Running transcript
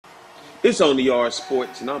It's On The Yard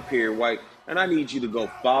Sports, and I'm Perry White, and I need you to go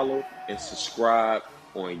follow and subscribe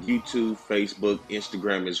on YouTube, Facebook,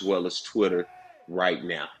 Instagram, as well as Twitter right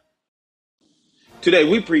now. Today,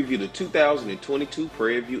 we preview the 2022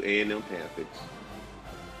 Prairie View A&M Panthers.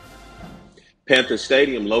 Panther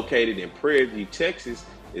Stadium, located in Prairie View, Texas,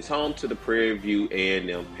 is home to the Prairie View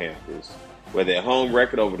A&M Panthers, where their home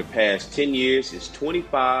record over the past 10 years is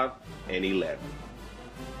 25-11.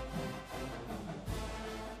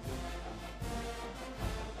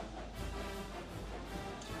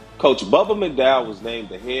 Coach Bubba McDowell was named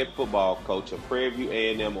the head football coach of Prairie View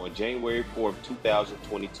A&M on January 4,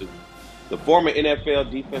 2022. The former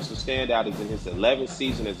NFL defensive standout is in his 11th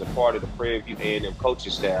season as a part of the Prairie View A&M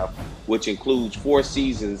coaching staff, which includes 4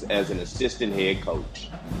 seasons as an assistant head coach.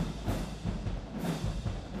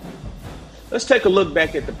 Let's take a look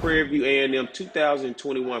back at the Prairie View A&M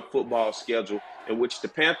 2021 football schedule, in which the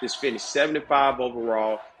Panthers finished 7-5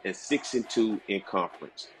 overall and 6-2 in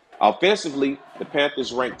conference. Offensively, the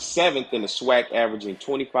Panthers ranked 7th in the SWAC, averaging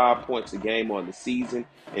 25 points a game on the season,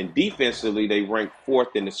 and defensively, they ranked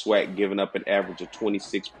 4th in the SWAC, giving up an average of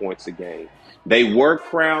 26 points a game. They were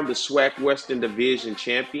crowned the SWAC Western Division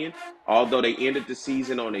champion, although they ended the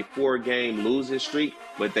season on a 4-game losing streak,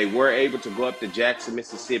 but they were able to go up to Jackson,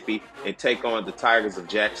 Mississippi, and take on the Tigers of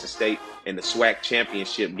Jackson State in the SWAC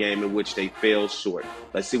championship game, in which they fell short.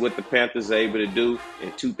 Let's see what the Panthers are able to do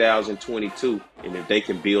in 2022, and if they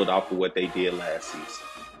can build off of what they did last season.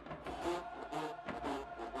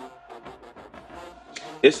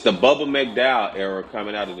 It's the Bubba McDowell era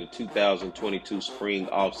coming out of the 2022 spring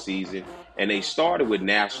offseason, and they started with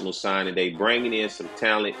national signing. They bringing in some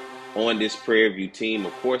talent on this Prairie View team.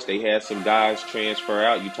 Of course, they had some guys transfer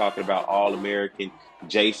out. You're talking about All-American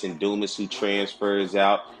Jason Dumas, who transfers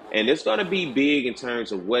out. And it's going to be big in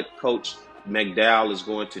terms of what Coach McDowell is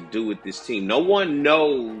going to do with this team. No one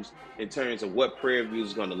knows in terms of what Prairie View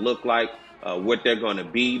is going to look like, what they're going to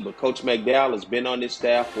be. But Coach McDowell has been on this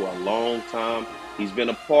staff for a long time. He's been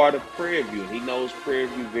a part of Prairie View, and he knows Prairie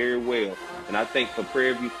View very well. And I think for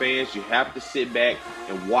Prairie View fans, you have to sit back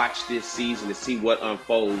and watch this season to see what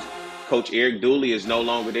unfolds. Coach Eric Dooley is no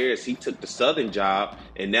longer there as he took the Southern job,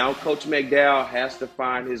 and now Coach McDowell has to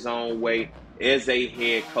find his own way as a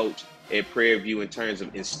head coach at Prairie View in terms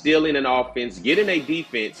of instilling an offense, getting a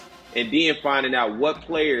defense, and then finding out what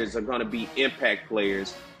players are going to be impact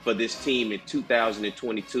players for this team in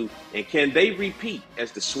 2022, and can they repeat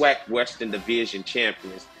as the SWAC Western Division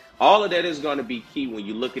champions? All of that is going to be key when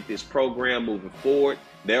you look at this program moving forward.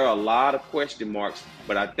 There are a lot of question marks,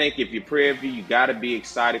 but I think if you're Prairie View, you got to be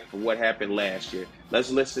excited for what happened last year. Let's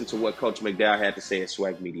listen to what Coach McDowell had to say at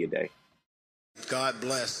SWAC Media Day. God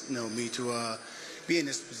bless me to be in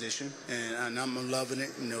this position, and I'm loving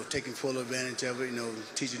it. Taking full advantage of it.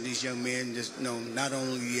 Teaching these young men just not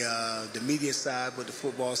only the media side but the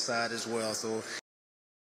football side as well. So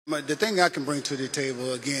the thing I can bring to the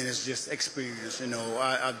table again is just experience.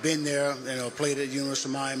 I've been there. Played at University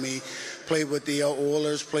of Miami, played with the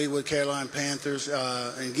Oilers, played with Carolina Panthers,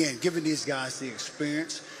 and again giving these guys the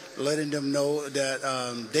experience, letting them know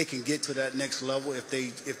that they can get to that next level if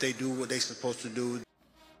they do what they're supposed to do.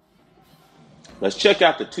 Let's check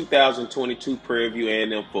out the 2022 Prairie View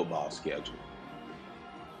A&M football schedule.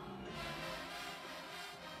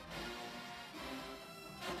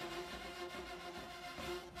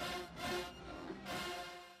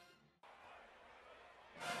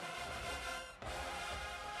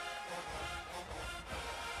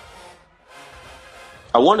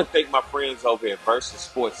 I want to thank my friends over at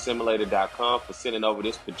VersusSportsSimulator.com for sending over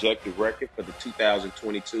this projected record for the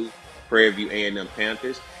 2022 Prairie View A&M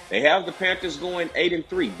Panthers. They have the Panthers going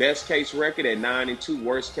 8-3, best case record at 9-2,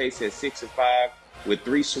 worst case at 6-5, with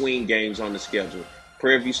 3 swing games on the schedule.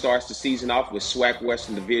 Prairie View starts the season off with SWAC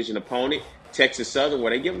Western Division opponent Texas Southern,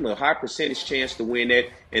 where they give them a high percentage chance to win that,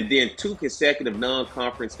 and then 2 consecutive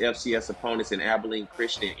non-conference FCS opponents in Abilene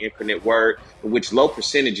Christian and Incarnate Word, in which low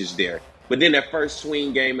percentages there. But then that first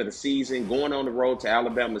swing game of the season, going on the road to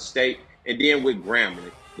Alabama State, and then with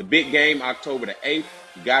Grambling. The big game, October the 8th,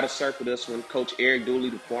 you got to circle this one. Coach Eric Dooley,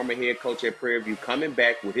 the former head coach at Prairie View, coming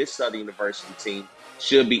back with his Southern University team,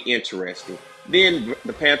 should be interesting. Then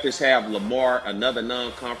the Panthers have Lamar, another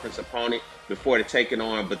non-conference opponent, before they're taking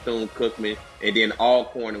on Bethune-Cookman, and then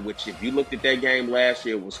Alcorn, which if you looked at that game last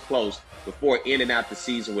year, it was close, before ending out the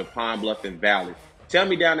season with Pine Bluff and Valley. Tell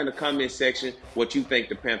me down in the comment section what you think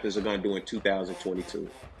the Panthers are going to do in 2022.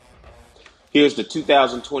 Here's the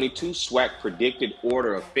 2022 SWAC predicted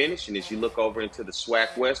order of finish, and as you look over into the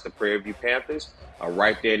SWAC West, the Prairie View Panthers are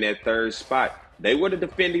right there in that 3rd spot. They were the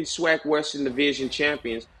defending SWAC Western Division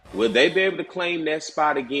champions. Will they be able to claim that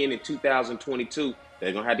spot again in 2022?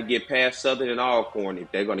 They're going to have to get past Southern and Alcorn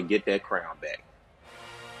if they're going to get that crown back.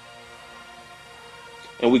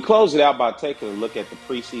 And we close it out by taking a look at the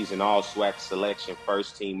preseason All-SWAC selection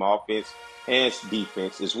first team offense and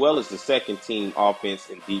defense, as well as the second team offense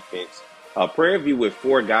and defense. Prairie View with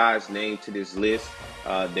 4 guys named to this list.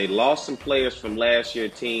 They lost some players from last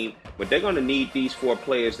year's team, but they're going to need these 4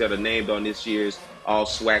 players that are named on this year's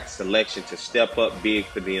All-SWAC selection to step up big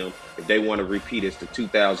for them if they want to repeat as the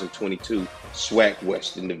 2022 SWAC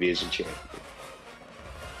Western Division champion.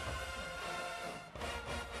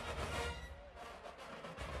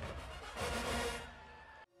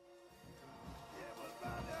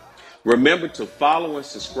 Remember to follow and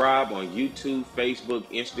subscribe on YouTube, Facebook,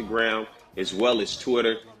 Instagram, as well as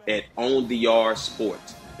Twitter at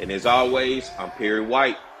OnTheYardSports. And as always, I'm Perry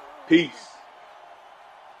White. Peace.